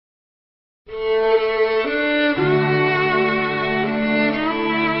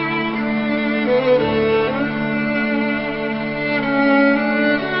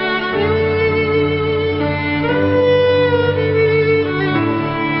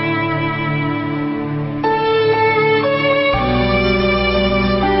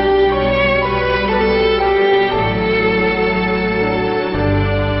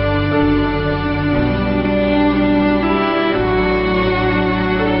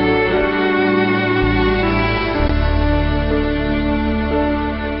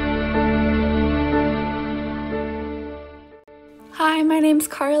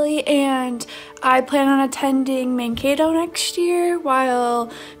Haley, and I plan on attending Mankato next year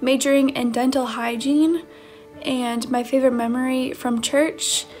while majoring in dental hygiene. And my favorite memory from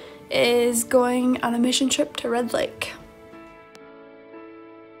church is going on a mission trip to Red Lake.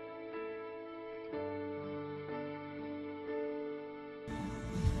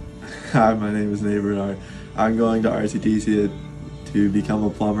 Hi, my name is Nate Bernard. I'm going to RCTC to become a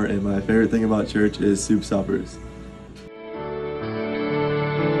plumber, and my favorite thing about church is soup suppers.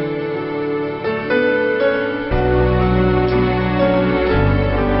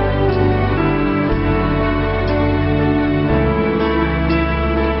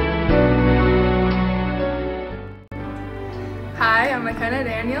 Hi, I'm McKenna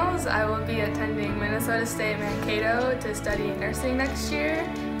Daniels. I will be attending Minnesota State Mankato to study nursing next year.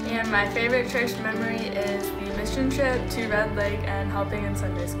 And my favorite church memory is the mission trip to Red Lake and helping in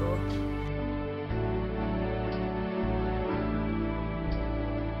Sunday school.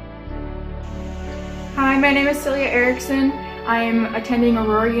 Hi, my name is Celia Erickson. I am attending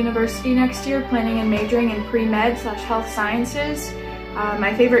Aurora University next year, planning and majoring in pre-med/health sciences.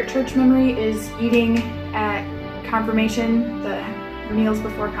 My favorite church memory is eating at confirmation, the meals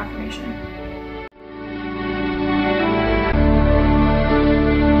before confirmation.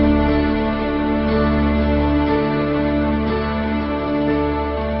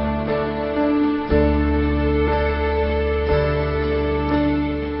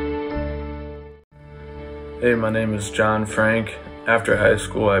 Hey, my name is John Frank. After high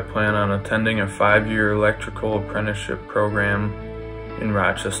school, I plan on attending a 5-year electrical apprenticeship program in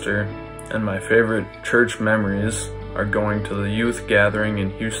Rochester, and my favorite church memories are going to the youth gathering in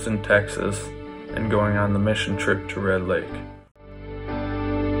Houston, Texas, and going on the mission trip to Red Lake.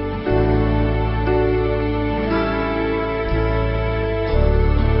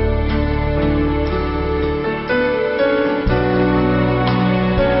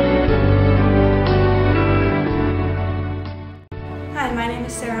 Hi, my name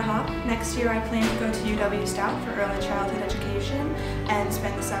is Sarah Hopp. Next year I plan to go to UW Stout for early childhood education and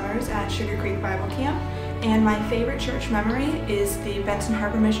spend the summers at Sugar Creek Bible Camp. And my favorite church memory is the Benson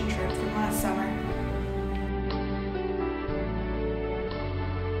Harbor mission trip from last summer.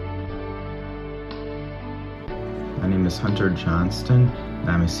 My name is Hunter Johnston, and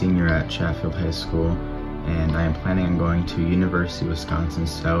I'm a senior at Chatfield High School, and I am planning on going to University of Wisconsin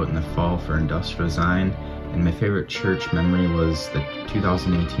Stout in the fall for industrial design. And my favorite church memory was the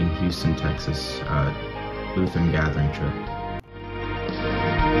 2018 Houston, Texas Lutheran gathering trip.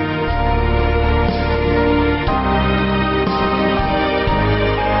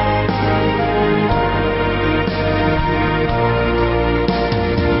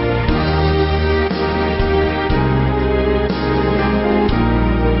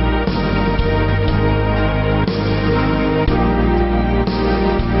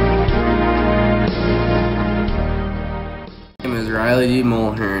 Riley D.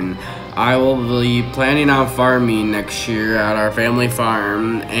 Mulhern. I will be planning on farming next year at our family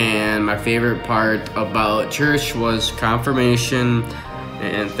farm, and my favorite part about church was confirmation,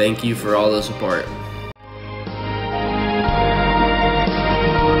 and thank you for all the support.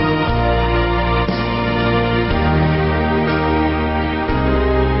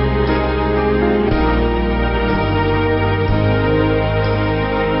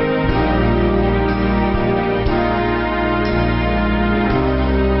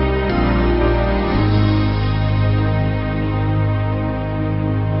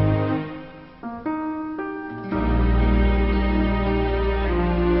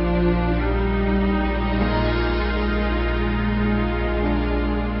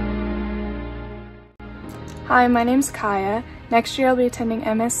 Hi, my name's Kaya. Next year I'll be attending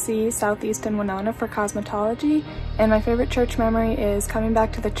MSC Southeast in Winona for cosmetology, and my favorite church memory is coming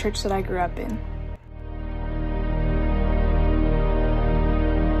back to the church that I grew up in.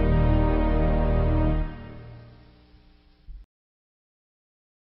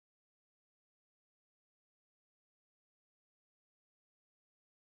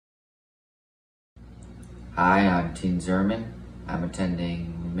 Hi, I'm Teen Zerman. I'm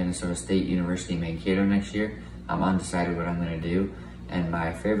attending Minnesota State University Mankato next year. I'm undecided what I'm going to do, and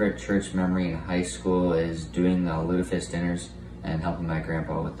my favorite church memory in high school is doing the lutefisk dinners and helping my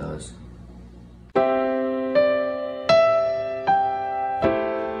grandpa with those.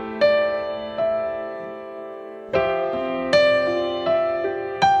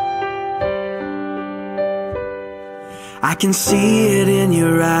 I can see it in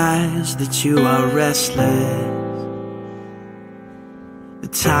your eyes that you are restless. The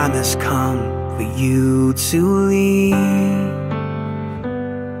time has come for you to leave.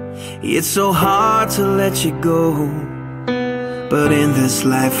 It's so hard to let you go, But in this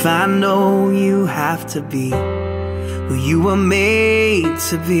life I know you have to be who you were made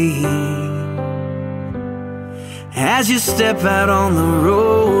to be. As you step out on the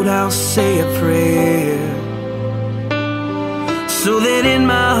road, I'll say a prayer, so that in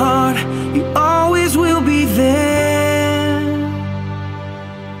my heart you always will be there.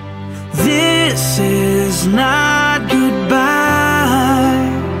 This is not goodbye.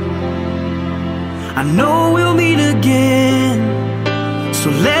 I know we'll meet again, so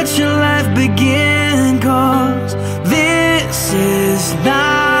let your life begin, 'cause this is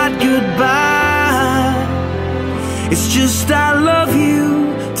not goodbye. It's just I love you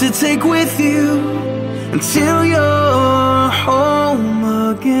to take with you until you're home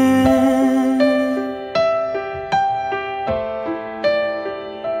again.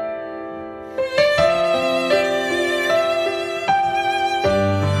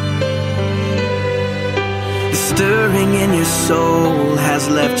 The stirring in your soul has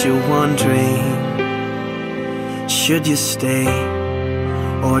left you wondering, should you stay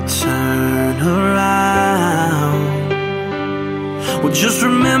or turn around? Well, just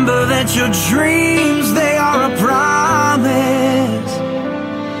remember that your dreams, they are a promise,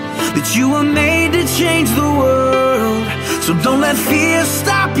 that you were made to change the world. So don't let fear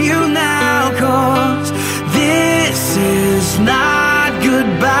stop you now, 'cause this is not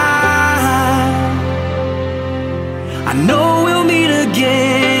goodbye. I know we'll meet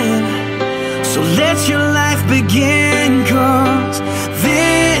again, so let your life begin, 'cause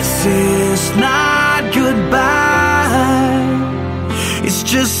this is not goodbye. It's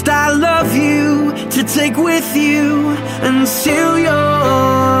just I love you to take with you until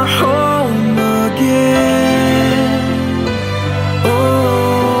you're home again.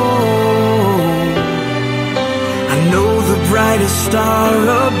 Oh, I know the brightest star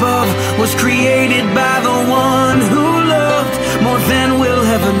above was created by the one who loved more than we'll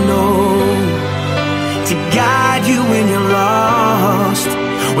ever know, to guide you when you're lost.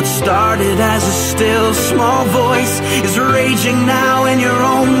 What started as a still small voice is raging now, and your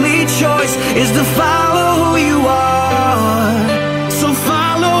only choice is to follow who you are. So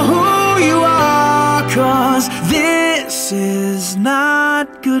follow who you are, 'cause this is not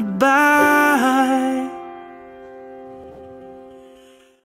goodbye.